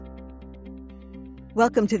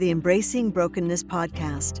Welcome to the Embracing Brokenness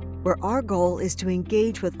podcast, where our goal is to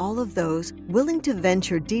engage with all of those willing to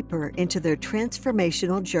venture deeper into their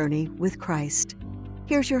transformational journey with Christ.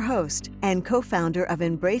 Here's your host and co-founder of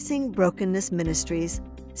Embracing Brokenness Ministries,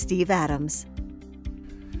 Steve Adams.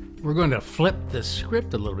 We're going to flip the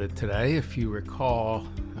script a little bit today. If you recall,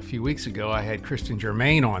 a few weeks ago, I had Kristen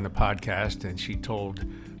Germain on the podcast, and she told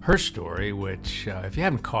her story, which if you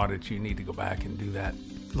haven't caught it, you need to go back and do that.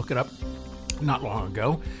 Look it up. Not long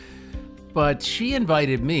ago. But she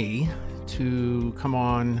invited me to come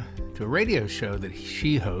on to a radio show that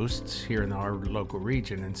she hosts here in our local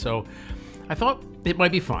region. And so I thought it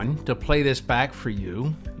might be fun to play this back for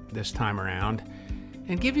you this time around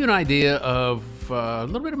and give you an idea of a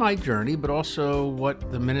little bit of my journey, but also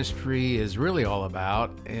what the ministry is really all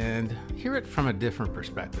about, and hear it from a different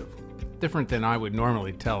perspective, different than I would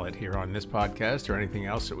normally tell it here on this podcast or anything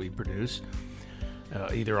else that we produce,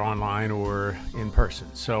 either online or in person.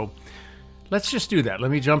 So let's just do that. Let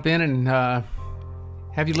me jump in and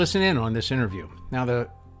have you listen in on this interview. Now, the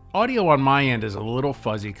audio on my end is a little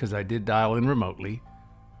fuzzy because I did dial in remotely,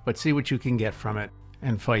 but see what you can get from it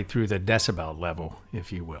and fight through the decibel level,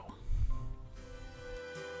 if you will.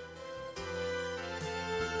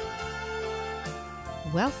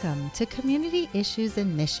 Welcome to Community Issues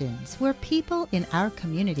and Missions, where people in our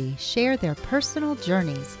community share their personal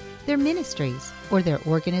journeys, their ministries, or their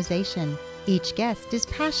organization. Each guest is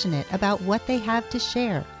passionate about what they have to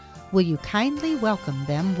share. Will you kindly welcome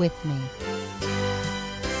them with me?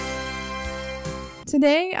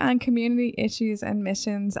 Today on Community Issues and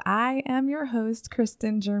Missions, I am your host,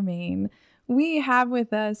 Kristen Germain. We have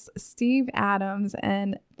with us Steve Adams,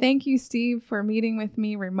 and thank you, Steve, for meeting with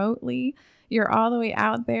me remotely. You're all the way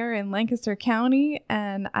out there in Lancaster County,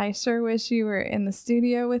 and I sure wish you were in the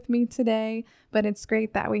studio with me today, but it's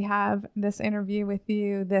great that we have this interview with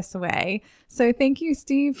you this way. So thank you,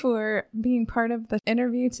 Steve, for being part of the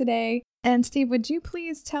interview today. And Steve, would you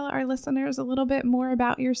please tell our listeners a little bit more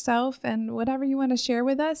about yourself and whatever you want to share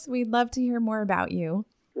with us? We'd love to hear more about you.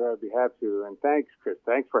 Sure, I'd be happy to. And thanks, Chris.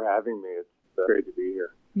 Thanks for having me. It's great to be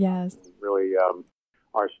here. Yes. Really,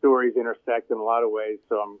 our stories intersect in a lot of ways,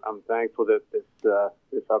 so I'm thankful that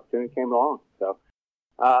this opportunity came along. So,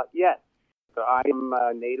 yes, so I am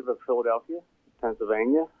a native of Philadelphia,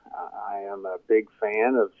 Pennsylvania. I am a big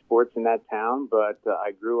fan of sports in that town, but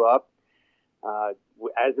I grew up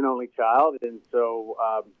as an only child, and so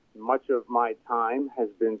much of my time has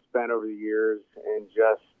been spent over the years in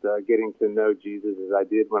just getting to know Jesus as I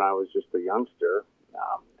did when I was just a youngster,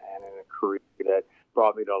 and in a career that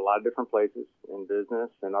brought me to a lot of different places in business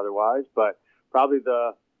and otherwise. But probably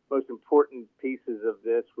the most important pieces of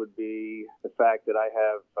this would be the fact that I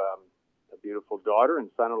have a beautiful daughter and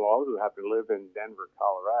son-in-law who happen to live in Denver,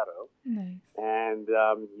 Colorado. Nice. And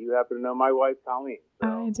you happen to know my wife, Colleen. So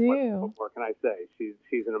I do. What more can I say?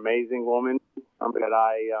 She's an amazing woman, somebody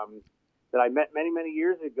that I met many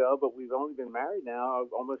years ago, but we've only been married now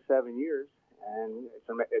almost 7 years. And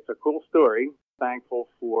it's a cool story. Thankful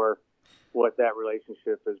for what that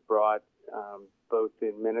relationship has brought, both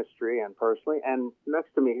in ministry and personally. And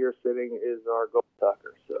next to me here sitting is our gold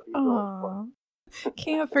Tucker. So he's Aww.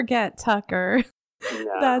 Can't forget Tucker.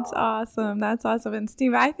 No. That's awesome. That's awesome. And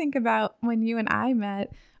Steve, I think about when you and I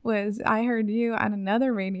met was I heard you on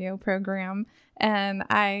another radio program, and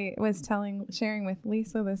I was sharing with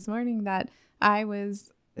Lisa this morning that I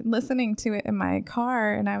was listening to it in my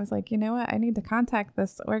car, and I was like, you know what, I need to contact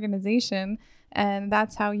this organization. And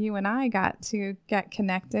that's how you and I got to get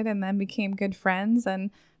connected and then became good friends and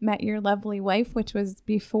met your lovely wife, which was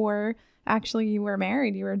before actually you were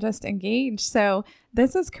married. You were just engaged. So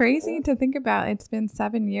this is crazy to think about. It's been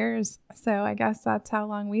 7 years. So I guess that's how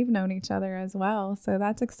long we've known each other as well. So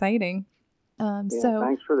that's exciting. So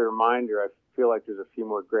thanks for the reminder. I feel like there's a few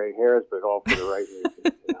more gray hairs, but all for the right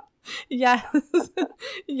reasons. Yes.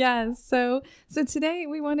 Yes. So today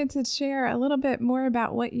we wanted to share a little bit more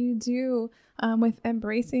about what you do with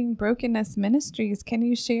Embracing Brokenness Ministries. Can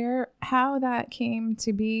you share how that came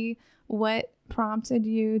to be, what prompted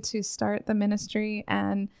you to start the ministry,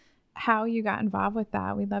 and how you got involved with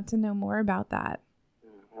that? We'd love to know more about that.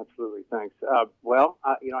 Absolutely. Thanks. I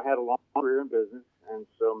had a long career in business, and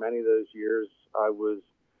so many of those years I was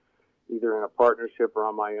either in a partnership or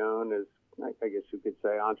on my own as, I guess you could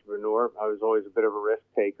say, entrepreneur. I was always a bit of a risk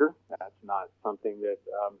taker. That's not something that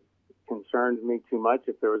concerned me too much.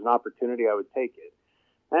 If there was an opportunity, I would take it.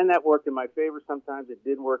 And that worked in my favor. Sometimes it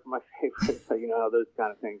didn't work in my favor. So you know how those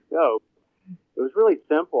kind of things go. It was really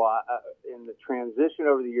simple. In the transition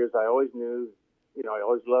over the years, I always knew, I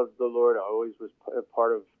always loved the Lord. I always was a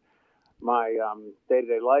part of my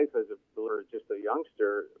day-to-day life as a believer, just a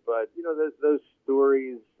youngster. But, those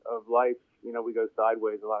stories of life, we go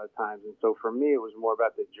sideways a lot of times. And so for me, it was more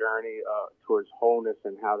about the journey towards wholeness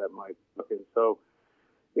and how that might look. And so,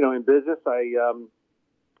 in business, I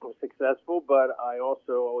was successful, but I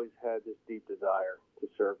also always had this deep desire to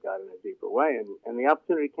serve God in a deeper way. And the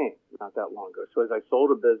opportunity came not that long ago. So as I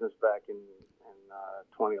sold a business back in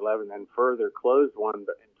 2011, then further closed one in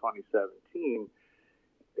 2017,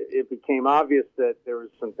 it became obvious that there was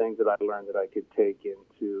some things that I learned that I could take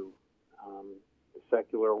into the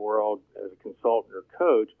secular world as a consultant or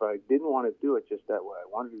coach, but I didn't want to do it just that way. I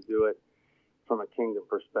wanted to do it from a kingdom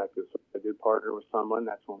perspective. So I did partner with someone.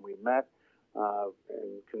 That's when we met,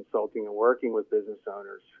 and consulting and working with business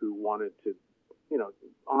owners who wanted to,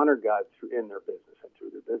 honor God in their business and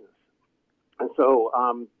through their business. And so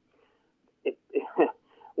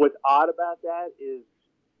what's odd about that is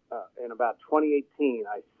in about 2018,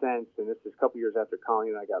 I sensed, and this is a couple years after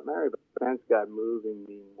Colleen and I got married, but I sensed God moving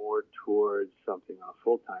me more towards something on a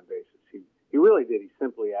full-time basis. He really did. He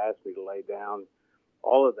simply asked me to lay down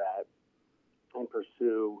all of that and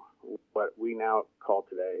pursue what we now call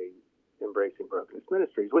today Embracing Brokenness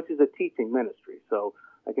Ministries, which is a teaching ministry. So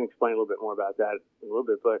I can explain a little bit more about that in a little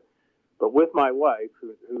bit. But with my wife,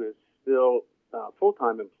 who is still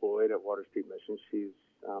full-time employed at Water Street Mission, she's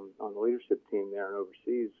on the leadership team there and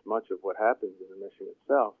oversees much of what happens in the mission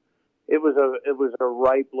itself. It was a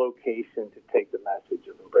ripe location to take the message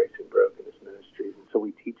of Embracing Brokenness Ministries, and so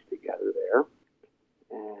we teach together there.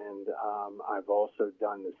 And I've also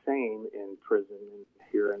done the same in prison and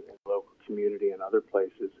here in the local community and other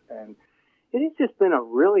places. And it has just been a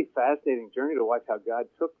really fascinating journey to watch how God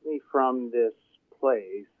took me from this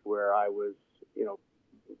place where I was,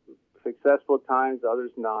 successful at times,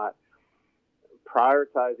 others not,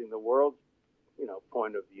 prioritizing the world's,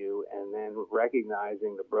 point of view, and then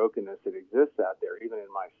recognizing the brokenness that exists out there, even in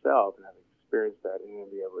myself, and I've experienced that, and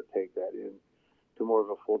be able to take that in to more of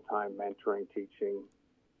a full-time mentoring, teaching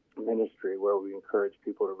ministry where we encourage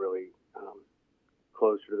people to really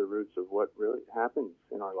closer to the roots of what really happens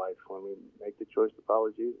in our life when we make the choice to follow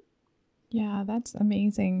Jesus. Yeah, that's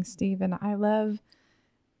amazing, Stephen. I love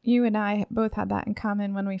you and I both had that in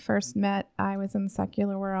common. When we first met, I was in the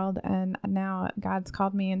secular world, and now God's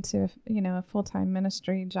called me into, a full-time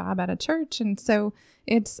ministry job at a church. And so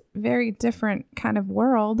it's very different kind of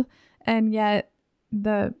world, and yet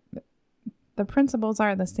the principles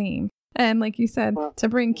are the same. And like you said, to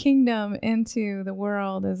bring kingdom into the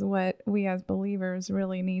world is what we as believers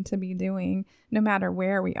really need to be doing, no matter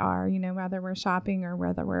where we are, whether we're shopping or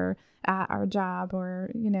whether we're at our job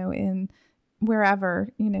or, in wherever,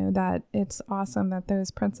 that it's awesome that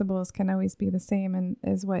those principles can always be the same and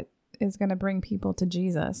is what is going to bring people to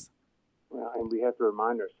Jesus. Well, and we have to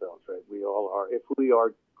remind ourselves, right? We all are, if we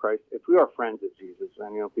are Christ, if we are friends of Jesus,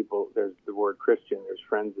 and people, there's the word Christian, there's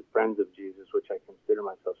friends of Jesus, which I consider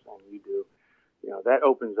myself, and we do. That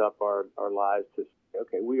opens up our lives to say,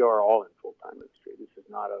 okay, we are all in full-time ministry. This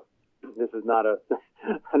is not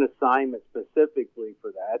an assignment specifically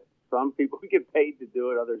for that. Some people get paid to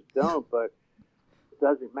do it, others don't, but it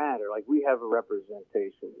doesn't matter. Like, we have a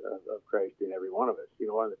representation of Christ in every one of us.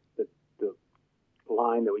 One of the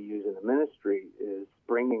line that we use in the ministry is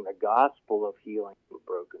bringing the gospel of healing to a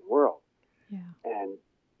broken world. Yeah. And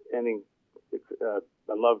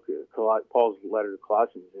I love Paul's letter to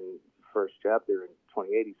Colossians in the first chapter in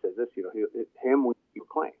 28. He says this, him we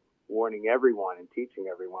proclaim, warning everyone and teaching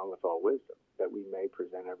everyone with all wisdom, that we may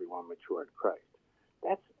present everyone mature in Christ.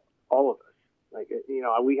 That's all of us. Like,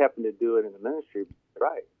 we happen to do it in the ministry,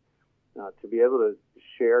 right? To be able to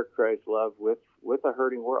share Christ's love with a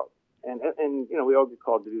hurting world. And we all get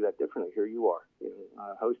called to do that differently. Here you are,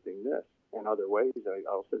 hosting this and other ways. I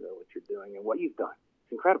also know what you're doing and what you've done.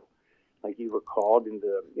 It's incredible. Like, you were called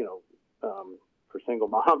into, for single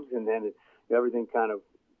moms, and then everything kind of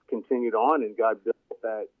continued on, and God built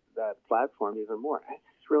that platform even more.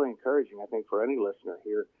 It's really encouraging, I think, for any listener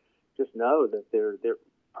here. Just know that their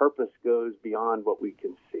purpose goes beyond what we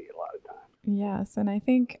can see a lot of times. Yes. And I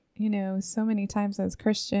think, so many times as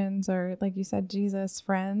Christians, or like you said, Jesus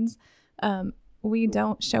friends, we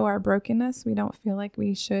don't show our brokenness. We don't feel like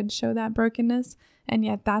we should show that brokenness. And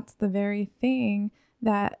yet that's the very thing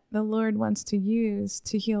that the Lord wants to use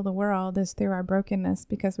to heal the world, is through our brokenness,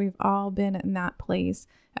 because we've all been in that place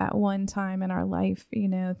at one time in our life,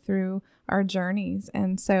 through our journeys.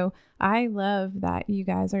 And so I love that you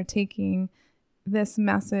guys are taking this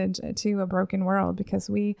message to a broken world, because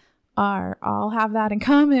we all have that in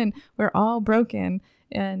common. We're all broken.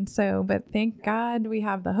 And so, but thank God we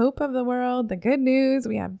have the hope of the world, the good news.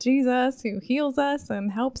 We have Jesus who heals us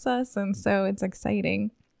and helps us. And so it's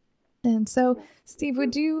exciting. And so, Steve,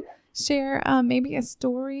 would you share maybe a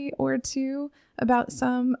story or two about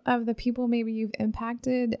some of the people maybe you've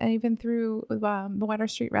impacted, and even through the Water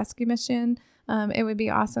Street Rescue Mission? It would be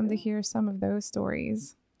awesome to hear some of those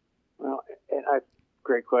stories. Well,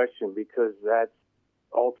 great question, because that's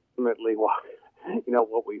ultimately what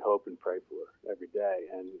we hope and pray for every day.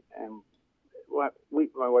 And what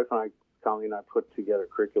my wife and I, Colleen and I, put together a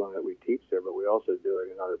curriculum that we teach there, but we also do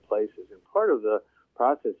it in other places. And part of the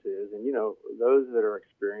process is, and those that are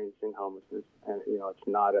experiencing homelessness, and it's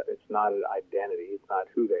not an identity, it's not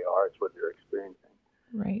who they are, it's what they're experiencing.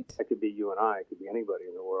 Right. It could be you and I, it could be anybody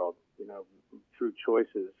in the world. Through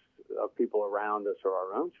choices of people around us or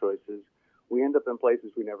our own choices, we end up in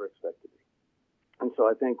places we never expect to be. And so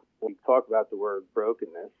I think when we talk about the word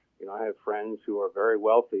brokenness, I have friends who are very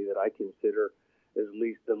wealthy that I consider as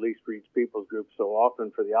the least reached people's group, so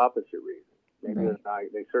often for the opposite reason. Maybe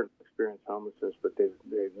they certainly experience homelessness, but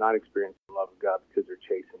they've not experienced the love of God because they're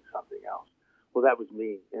chasing something else. Well, that was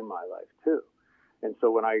me in my life too. And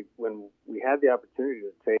so when we had the opportunity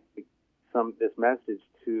to take this message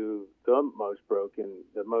to the most broken,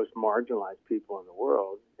 the most marginalized people in the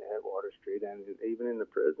world at Water Street, and even in the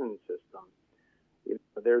prison system,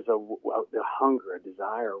 there's a hunger, a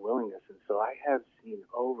desire, a willingness. And so I have seen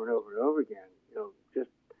over and over and over again,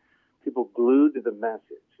 just people glued to the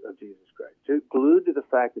message of Jesus Christ, glued to the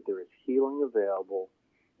fact that there is healing available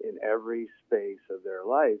in every space of their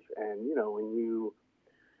life. And, when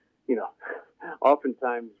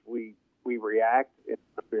oftentimes we react in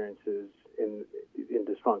experiences in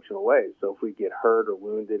dysfunctional ways. So if we get hurt or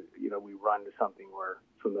wounded, we run to something we're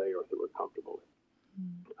familiar with, that we're comfortable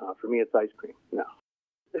with. For me, it's ice cream. No.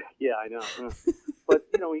 Yeah, I know. But,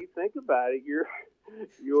 when you think about it,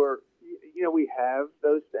 we have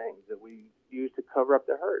those things that we use to cover up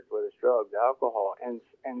the hurt, whether it's drugs, alcohol, and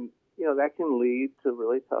that can lead to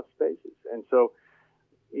really tough spaces. And so,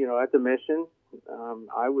 at the mission,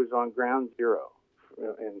 I was on ground zero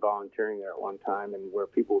and volunteering there at one time, and where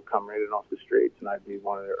people would come right in off the streets, and I'd be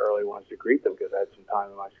one of the early ones to greet them because I had some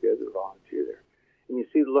time in my schedule to volunteer there. And you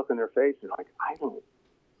see the look on their face, and like,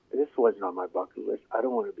 this wasn't on my bucket list. I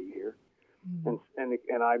don't want to be here. Mm-hmm.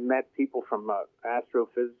 And I met people from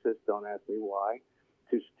astrophysicists, don't ask me why,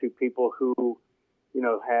 to people who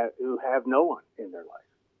have no one in their life.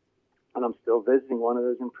 And I'm still visiting one of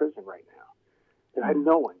those in prison right now. And I had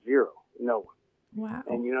no one, zero, no one. Wow.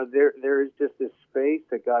 And there is just this space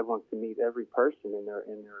that God wants to meet every person in their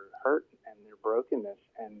hurt and their brokenness.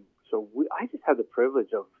 And so I just had the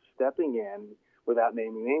privilege of stepping in without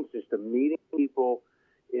naming names, just to meeting people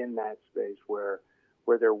in that space where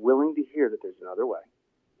they're willing to hear that there's another way,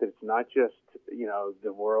 that it's not just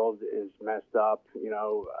the world is messed up.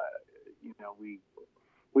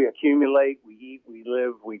 We accumulate, we eat, we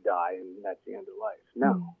live, we die, and that's the end of life.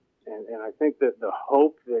 No. Mm. And I think that the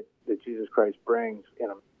hope that Jesus Christ brings in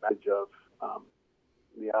a message of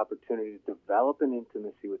the opportunity to develop an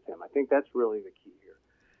intimacy with Him, I think that's really the key here.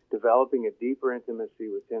 Developing a deeper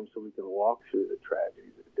intimacy with Him so we can walk through the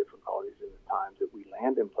tragedies and the difficulties and the times that we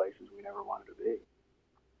land in places we never wanted to be.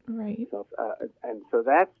 Right. So, so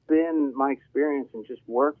that's been my experience in just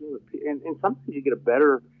working with people. And sometimes you get a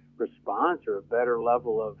better response or a better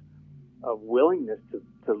level of willingness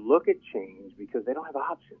to look at change because they don't have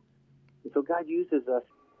options. And so God uses us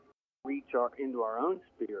to reach into our own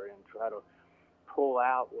spirit and try to pull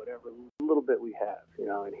out whatever little bit we have,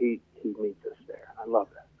 and He meets us there. I love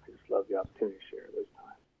that. I just love the opportunity to share those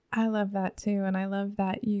times. I love that too. And I love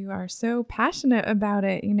that you are so passionate about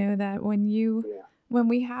it, that when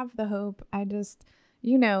we have the hope, I just,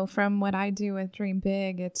 from what I do with Dream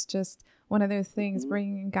Big, it's just one of those things,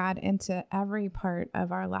 bringing God into every part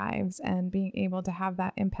of our lives and being able to have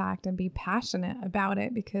that impact and be passionate about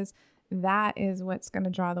it, because that is what's going to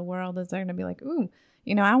draw the world. Is they're going to be like, ooh,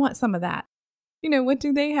 I want some of that. What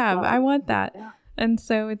do they have? I want that. Yeah. And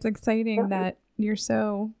so it's exciting that you're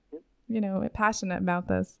so, passionate about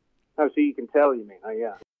this. Oh, so you can tell, you mean? Oh,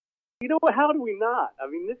 yeah. How do we not? I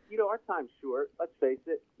mean, this, our time's short. Let's face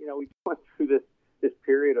it. We went through this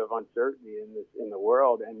period of uncertainty in the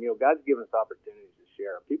world, and God's given us opportunities to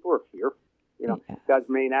share. People are fearful. God's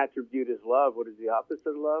main attribute is love. What is the opposite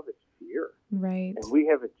of love? It's fear. Right. And we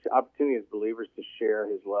have an opportunity as believers to share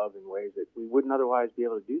His love in ways that we wouldn't otherwise be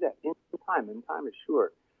able to do that in time. And time is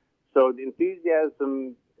short. So the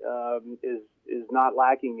enthusiasm is not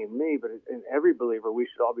lacking in me, but in every believer, we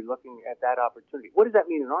should all be looking at that opportunity. What does that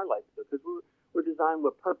mean in our life? Because we're designed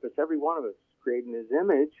with purpose. Every one of us is created in His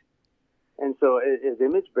image. And so as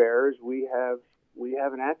image bearers, we have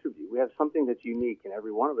an attribute. We have something that's unique in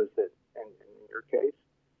every one of us that, and in your case,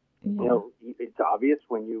 it's obvious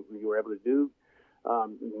when you were able to do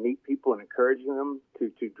meet people and encouraging them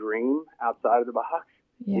to dream outside of the box.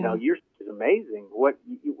 Yeah. You know, it's amazing what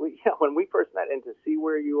when we first met, and to see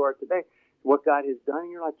where you are today, what God has done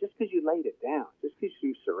in your life, just because you laid it down, just because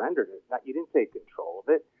you surrendered it, you didn't take control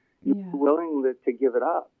of it, you were willing to give it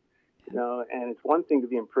up. You know, and it's one thing to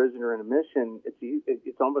be a prisoner in a mission.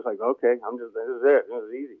 It's almost like, okay, this is it. This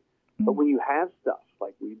is easy. Mm-hmm. But when you have stuff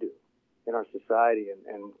like we do in our society,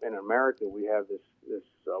 and in America, we have this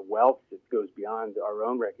wealth that goes beyond our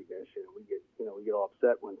own recognition. We get all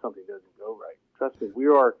upset when something doesn't go right. Trust me, we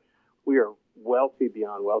are wealthy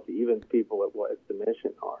beyond wealthy, even people at what the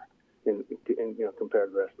mission are, in compared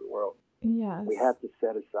to the rest of the world. Yes. We have to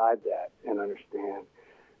set aside that and understand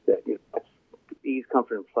that ease,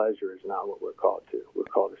 comfort, and pleasure is not what we're called to. We're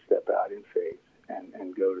called to step out in faith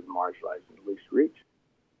and go to the marginalized and least reach.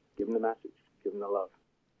 Give them the message. Give them the love.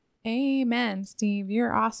 Amen, Steve.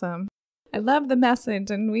 You're awesome. I love the message,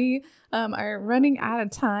 and we are running out of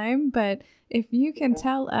time, but if you can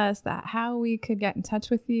tell us how we could get in touch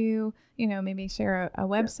with you, maybe share a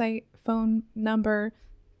website, phone number,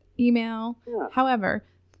 email, however,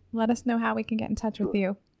 let us know how we can get in touch with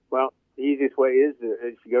you. Well, the easiest way is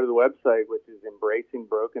if you go to the website, which is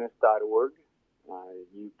embracingbrokenness.org.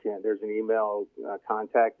 There's an email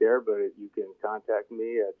contact there, but you can contact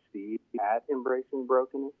me at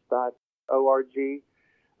steve@embracingbrokenness.org.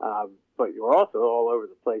 But you're also all over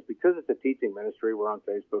the place. Because it's a teaching ministry, we're on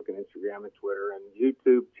Facebook and Instagram and Twitter and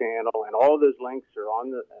YouTube channel, and all those links are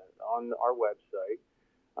on our website.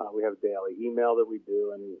 We have a daily email that we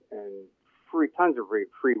do, and tons of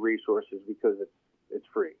free resources because it's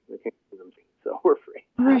free. We can't do them, so we're free.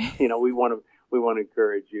 Right. We want to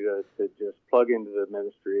encourage you to just plug into the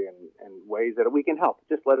ministry and ways that we can help.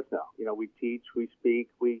 Just let us know. We teach, we speak,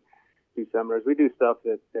 we do seminars, we do stuff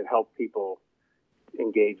that help people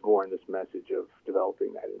engage more in this message of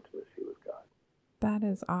developing that intimacy with God. That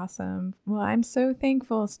is awesome. Well, I'm so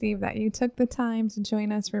thankful, Steve, that you took the time to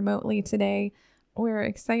join us remotely today. We're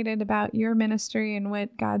excited about your ministry and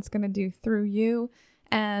what God's going to do through you.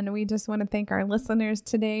 And we just want to thank our listeners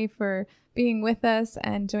today for being with us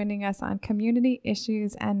and joining us on Community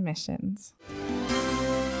Issues and Missions.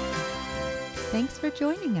 Thanks for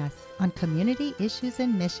joining us on Community Issues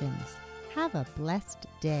and Missions. Have a blessed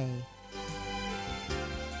day.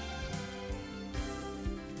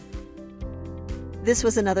 This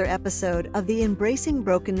was another episode of the Embracing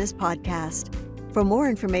Brokenness podcast. For more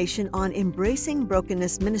information on Embracing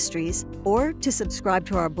Brokenness Ministries, or to subscribe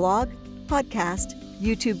to our blog, podcast,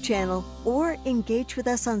 YouTube channel, or engage with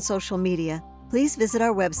us on social media, please visit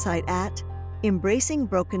our website at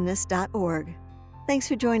embracingbrokenness.org. Thanks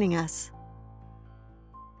for joining us.